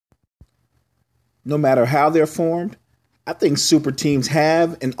No matter how they're formed, I think super teams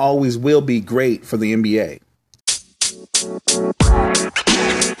have and always will be great for the NBA.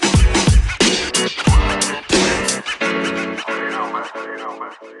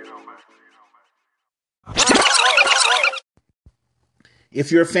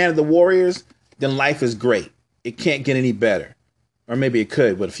 If you're a fan of the Warriors, then life is great. It can't get any better. Or maybe it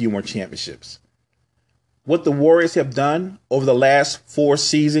could with a few more championships. What the Warriors have done over the last 4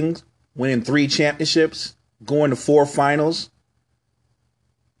 seasons, winning 3 championships, going to 4 finals,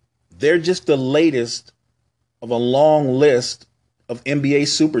 they're just the latest of a long list of NBA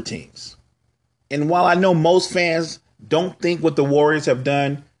super teams. And while I know most fans don't think what the Warriors have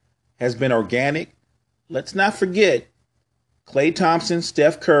done has been organic, let's not forget Klay Thompson,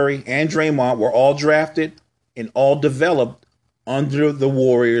 Steph Curry, and Draymond were all drafted and all developed under the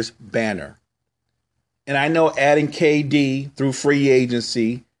Warriors banner. And I know adding KD through free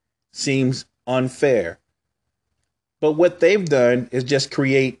agency seems unfair. But what they've done is just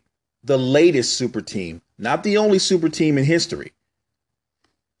create the latest super team, not the only super team in history.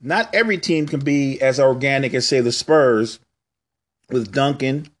 Not every team can be as organic as, say, the Spurs with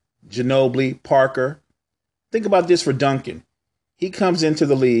Duncan, Ginobili, Parker. Think about this for Duncan. He comes into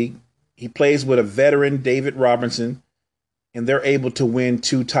the league, he plays with a veteran, David Robinson, and they're able to win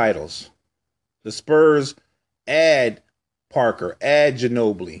 2 titles. The Spurs add Parker, add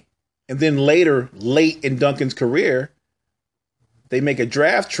Ginobili, and then later, late in Duncan's career, they make a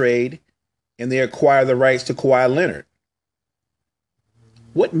draft trade and they acquire the rights to Kawhi Leonard.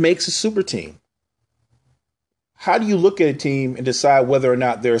 What makes a super team? How do you look at a team and decide whether or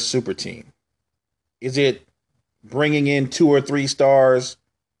not they're a super team? Is it bringing in 2 or 3 stars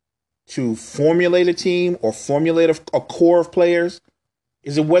to formulate a team or formulate a core of players?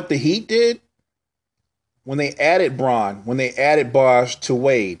 Is it what the Heat did when they added Bron, when they added Bosh to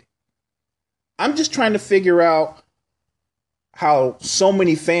Wade? I'm just trying to figure out how so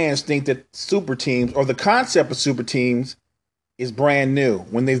many fans think that super teams or the concept of super teams is brand new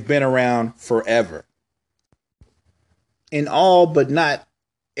when they've been around forever. In all but not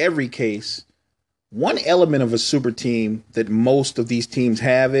every case, one element of a super team that most of these teams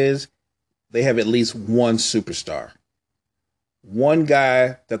have is they have at least one superstar. One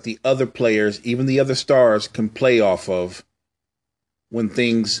guy that the other players, even the other stars, can play off of when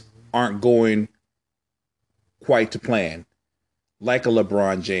things aren't going quite to plan. Like a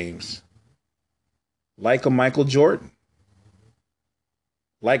LeBron James. Like a Michael Jordan.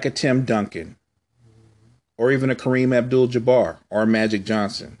 Like a Tim Duncan. Or even a Kareem Abdul-Jabbar or a Magic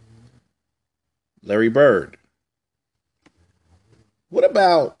Johnson. Larry Bird. What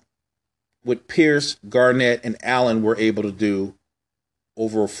about what Pierce, Garnett, and Allen were able to do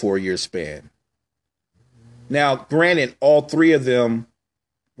over a 4-year span? Now, granted, all 3 of them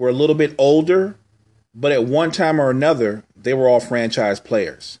were a little bit older, but at one time or another, they were all franchise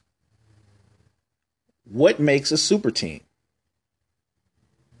players. What makes a super team?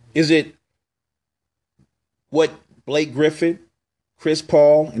 Is it what Blake Griffin, Chris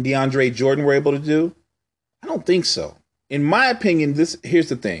Paul, and DeAndre Jordan were able to do? I don't think so. In my opinion, here's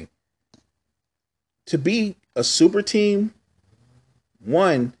the thing. To be a super team,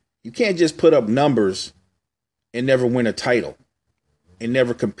 one, you can't just put up numbers and never win a title and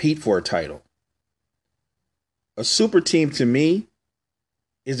never compete for a title. A super team to me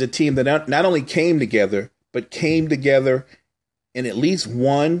is a team that not only came together, but came together and at least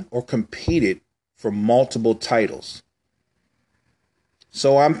won or competed for multiple titles.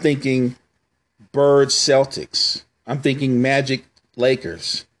 So I'm thinking Bird Celtics. I'm thinking Magic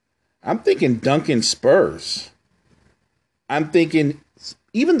Lakers. I'm thinking Duncan Spurs. I'm thinking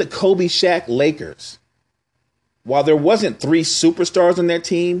even the Kobe Shaq Lakers. While there wasn't 3 superstars on their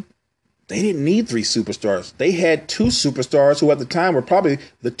team, they didn't need 3 superstars. They had 2 superstars who at the time were probably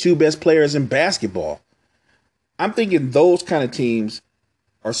the 2 best players in basketball. I'm thinking those kind of teams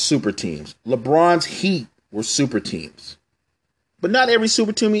are super teams. LeBron's Heat were super teams. But not every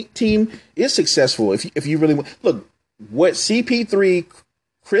super team is successful. If you really look, what CP3,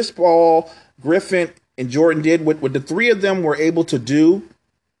 Chris Paul, Griffin, and Jordan did, what the 3 of them were able to do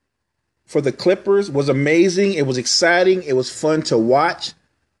for the Clippers was amazing. It was exciting. It was fun to watch.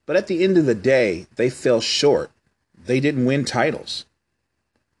 But at the end of the day, they fell short. They didn't win titles.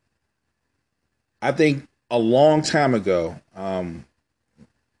 I think a long time ago,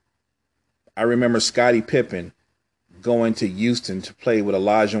 I remember Scottie Pippen going to Houston to play with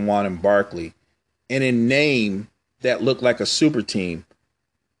Olajuwon and Barkley, and in name that looked like a super team,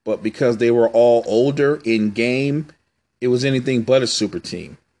 but because they were all older in game, it was anything but a super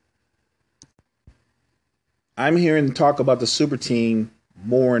team. I'm hearing talk about the super team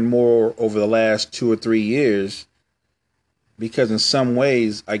more and more over the last 2 or 3 years because in some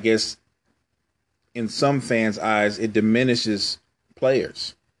ways, I guess, in some fans' eyes, it diminishes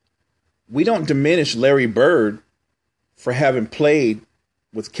players. We don't diminish Larry Bird for having played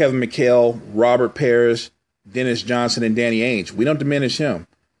with Kevin McHale, Robert Parrish, Dennis Johnson, and Danny Ainge. We don't diminish him.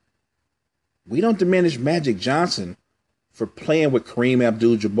 We don't diminish Magic Johnson for playing with Kareem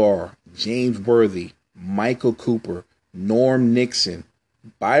Abdul-Jabbar, James Worthy, Michael Cooper, Norm Nixon,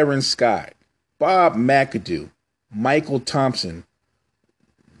 Byron Scott, Bob McAdoo, Michael Thompson.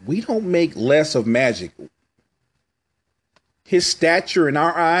 We don't make less of Magic. His stature in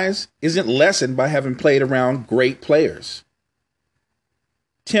our eyes isn't lessened by having played around great players.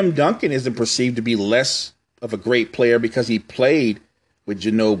 Tim Duncan isn't perceived to be less of a great player because he played with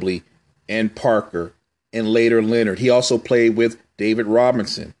Ginobili and Parker and later Leonard. He also played with David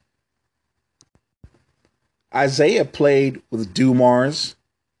Robinson. Isaiah played with Dumars,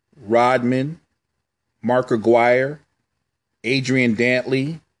 Rodman, Mark Aguirre, Adrian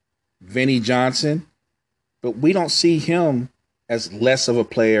Dantley, Vinnie Johnson, but we don't see him as less of a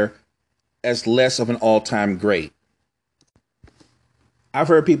player, as less of an all-time great. I've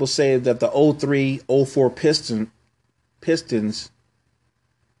heard people say that the 03-04 Pistons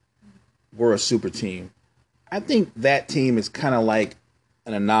were a super team. I think that team is kind of like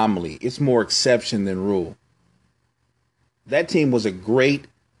an anomaly. It's more exception than rule. That team was a great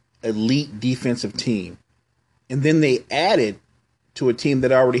elite defensive team. And then they added to a team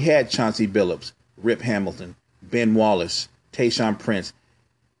that already had Chauncey Billups, Rip Hamilton, Ben Wallace, Tayshaun Prince.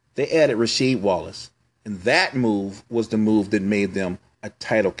 They added Rasheed Wallace. And that move was the move that made them a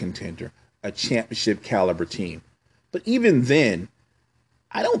title contender, a championship caliber team. But even then,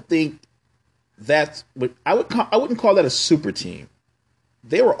 I don't think that's what I wouldn't call that a super team.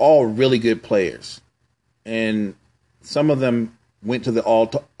 They were all really good players. And some of them went to the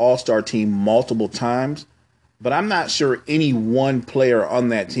all-star team multiple times, but I'm not sure any one player on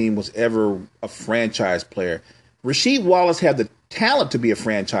that team was ever a franchise player. Rasheed Wallace had the talent to be a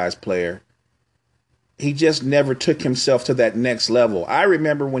franchise player. He just never took himself to that next level. I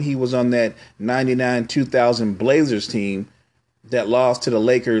remember when he was on that 99-2000 Blazers team that lost to the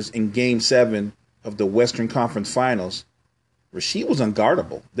Lakers in Game 7 of the Western Conference Finals. Rasheed was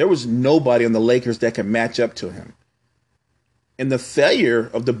unguardable. There was nobody on the Lakers that could match up to him. And the failure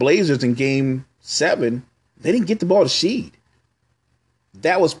of the Blazers in Game 7, they didn't get the ball to Sheed.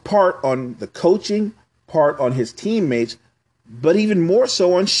 That was part on the coaching, part on his teammates, but even more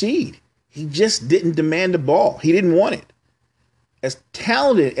so on Sheed. He just didn't demand the ball. He didn't want it. As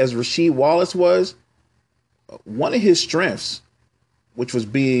talented as Rasheed Wallace was, one of his strengths, which was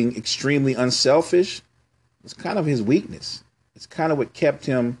being extremely unselfish, was kind of his weakness. It's kind of what kept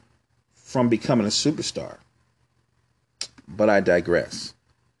him from becoming a superstar. But I digress.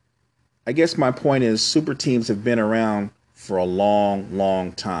 I guess my point is super teams have been around for a long,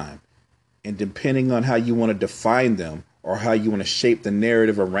 long time. And depending on how you want to define them or how you want to shape the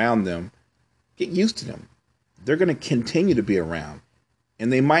narrative around them, get used to them. They're going to continue to be around.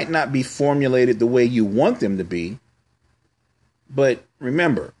 And they might not be formulated the way you want them to be. But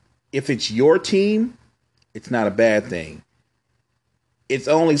remember, if it's your team, it's not a bad thing. It's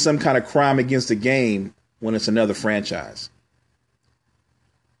only some kind of crime against the game when it's another franchise.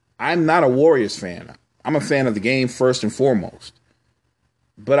 I'm not a Warriors fan. I'm a fan of the game first and foremost.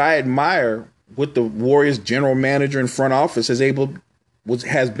 But I admire what the Warriors general manager and front office has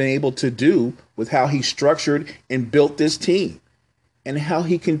been able to do with how he structured and built this team and how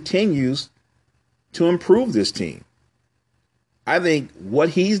he continues to improve this team. I think what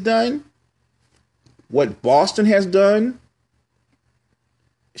he's done, what Boston has done,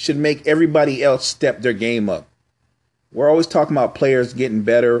 should make everybody else step their game up. We're always talking about players getting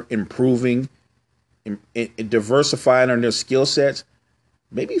better, improving, and diversifying on their skill sets.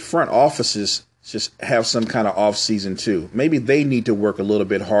 Maybe front offices just have some kind of off season too. Maybe they need to work a little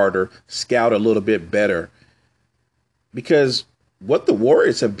bit harder, scout a little bit better. Because what the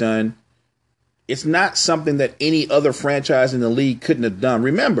Warriors have done, it's not something that any other franchise in the league couldn't have done.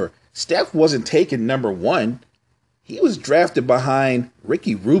 Remember, Steph wasn't taken number 1. He was drafted behind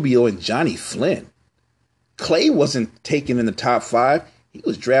Ricky Rubio and Johnny Flynn. Clay wasn't taken in the top 5. He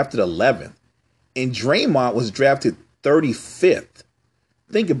was drafted 11th. And Draymond was drafted 35th.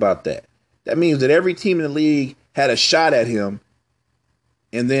 Think about that. That means that every team in the league had a shot at him,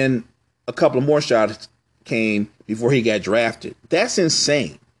 and then a couple of more shots came before he got drafted. That's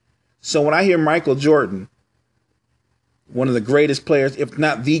insane. So when I hear Michael Jordan, one of the greatest players, if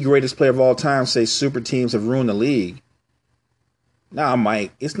not the greatest player of all time, say super teams have ruined the league. Nah,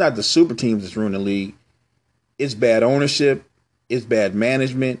 Mike, it's not the super teams that's ruined the league. It's bad ownership. It's bad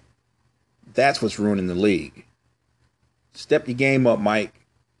management. That's what's ruining the league. Step your game up, Mike.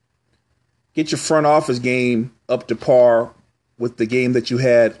 Get your front office game up to par with the game that you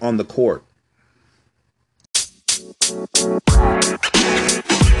had on the court.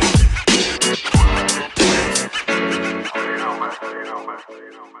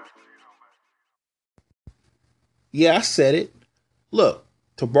 Yeah, I said it. Look,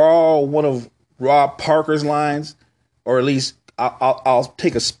 to borrow one of Rob Parker's lines, or at least I'll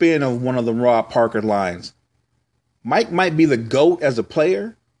take a spin of one of the Rob Parker lines. Mike might be the GOAT as a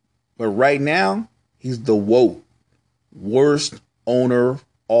player, but right now, he's the worst owner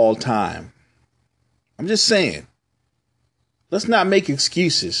all time. I'm just saying, let's not make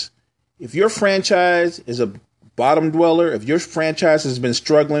excuses. If your franchise is a bottom dweller, if your franchise has been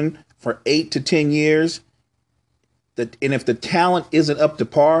struggling for 8 to 10 years, and if the talent isn't up to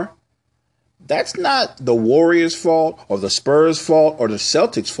par, that's not the Warriors' fault or the Spurs' fault or the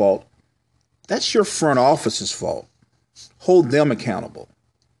Celtics' fault. That's your front office's fault. Hold them accountable.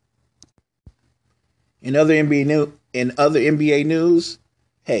 In other NBA news,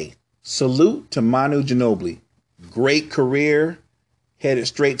 hey, salute to Manu Ginobili. Great career, headed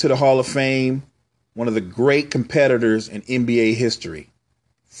straight to the Hall of Fame. One of the great competitors in NBA history.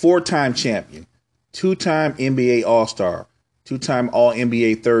 4-time champion, 2-time NBA All-Star, 2-time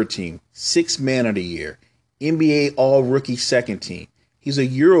All-NBA third team, 6th Man of the Year, NBA All-Rookie second team. He's a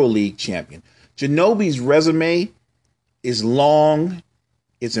EuroLeague champion. Ginobili's resume is long,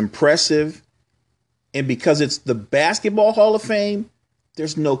 it's impressive, and because it's the Basketball Hall of Fame,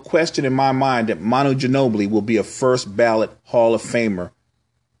 there's no question in my mind that Manu Ginobili will be a first ballot Hall of Famer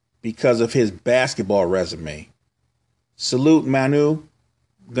because of his basketball resume. Salute, Manu.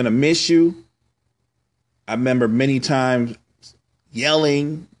 I'm going to miss you. I remember many times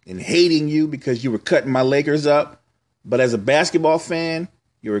yelling and hating you because you were cutting my Lakers up. But as a basketball fan,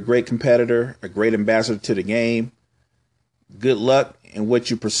 you're a great competitor, a great ambassador to the game. Good luck in what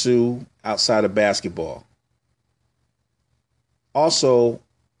you pursue outside of basketball. Also,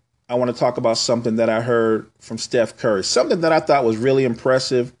 I want to talk about something that I heard from Steph Curry, something that I thought was really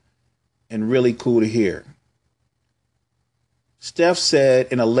impressive and really cool to hear. Steph said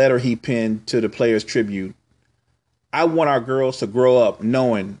in a letter he penned to the Players Tribute, I want our girls to grow up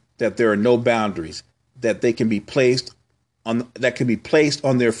knowing that there are no boundaries, that they can be placed on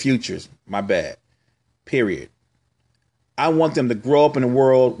their futures. My bad. Period. I want them to grow up in a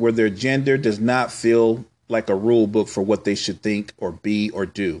world where their gender does not feel like a rule book for what they should think or be or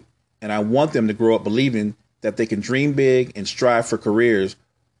do. And I want them to grow up believing that they can dream big and strive for careers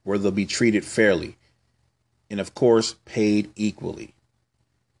where they'll be treated fairly and, of course, paid equally.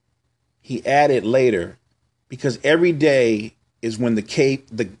 He added later, because every day is when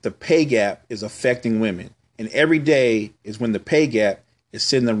the pay gap is affecting women. And every day is when the pay gap is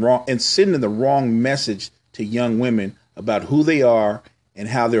sending the wrong message to young women about who they are and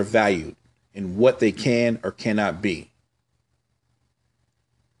how they're valued and what they can or cannot be.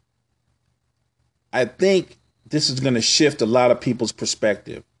 I think this is going to shift a lot of people's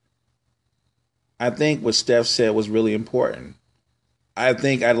perspective. I think what Steph said was really important. I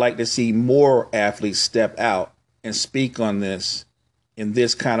think I'd like to see more athletes step out and speak on this in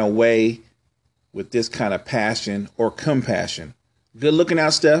this kind of way, with this kind of passion or compassion. Good looking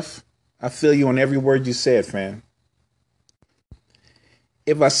out, Steph. I feel you on every word you said, fam.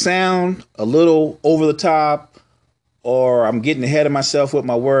 If I sound a little over the top or I'm getting ahead of myself with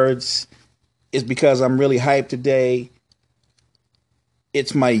my words, it's because I'm really hyped today.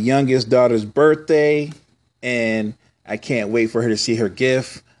 It's my youngest daughter's birthday, and I can't wait for her to see her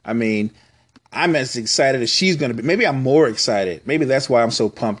gift. I mean, I'm as excited as she's going to be. Maybe I'm more excited. Maybe that's why I'm so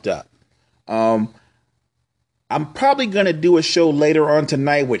pumped up. I'm probably going to do a show later on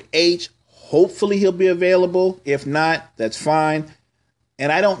tonight with H. Hopefully he'll be available. If not, that's fine. And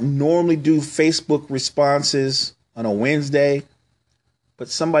I don't normally do Facebook responses on a Wednesday, but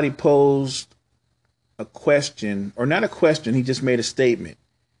somebody posed a question, or not a question, he just made a statement.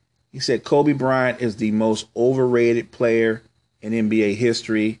 He said Kobe Bryant is the most overrated player in NBA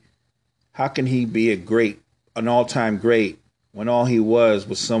history. How can he be an all-time great, when all he was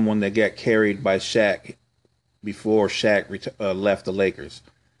someone that got carried by Shaq before Shaq left the Lakers?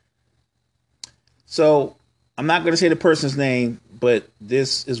 So I'm not going to say the person's name, but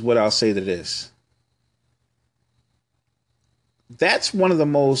this is what I'll say to this. That's one of the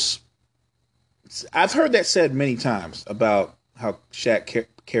most, I've heard that said many times about how Shaq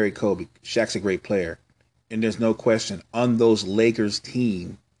carried Kobe. Shaq's a great player. And there's no question, on those Lakers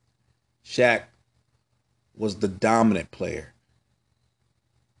team, Shaq was the dominant player.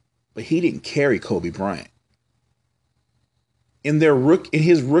 But he didn't carry Kobe Bryant. in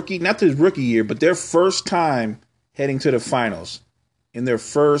his rookie, not his rookie year, but their first time heading to the finals, in their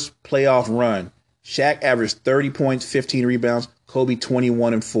first playoff run, Shaq averaged 30 points, 15 rebounds, Kobe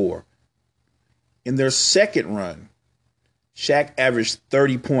 21 and 4. In their second run, Shaq averaged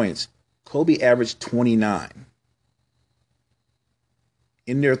 30 points, Kobe averaged 29.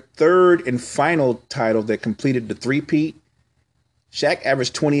 In their third and final title that completed the three-peat, Shaq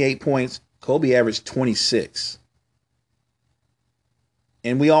averaged 28 points, Kobe averaged 26.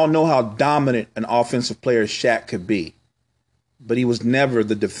 And we all know how dominant an offensive player Shaq could be, but he was never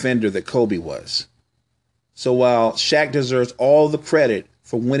the defender that Kobe was. So while Shaq deserves all the credit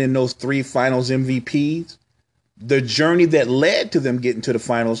for winning those 3 finals MVPs, the journey that led to them getting to the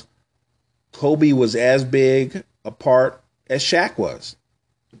finals, Kobe was as big a part as Shaq was.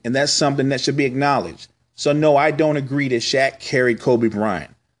 And that's something that should be acknowledged. So no, I don't agree that Shaq carried Kobe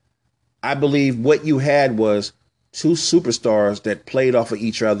Bryant. I believe what you had was 2 superstars that played off of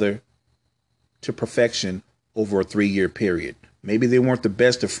each other to perfection over a 3-year period. Maybe they weren't the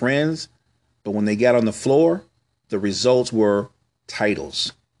best of friends, but when they got on the floor, the results were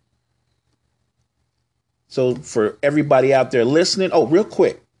titles. So for everybody out there listening, real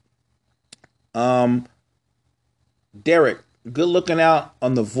quick, Derek, good looking out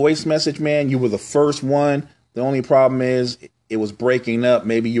on the voice message, man. You were the first one. The only problem is it was breaking up.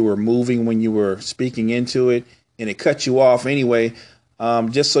 Maybe you were moving when you were speaking into it, and it cut you off anyway.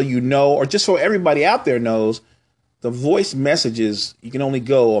 Just so you know, or just so everybody out there knows, the voice messages, you can only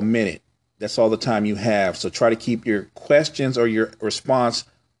go a minute. That's all the time you have. So try to keep your questions or your response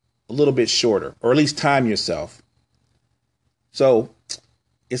a little bit shorter, or at least time yourself. So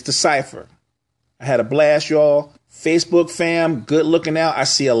it's the Cypher. I had a blast, y'all. Facebook fam, good looking out. I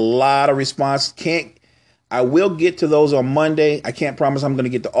see a lot of response. I will get to those on Monday. I can't promise I'm going to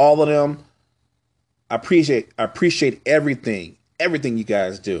get to all of them. I appreciate everything you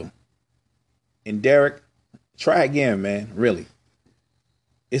guys do. And Derek, try again, man. Really.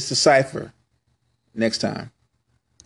 It's the Cypher. Next time.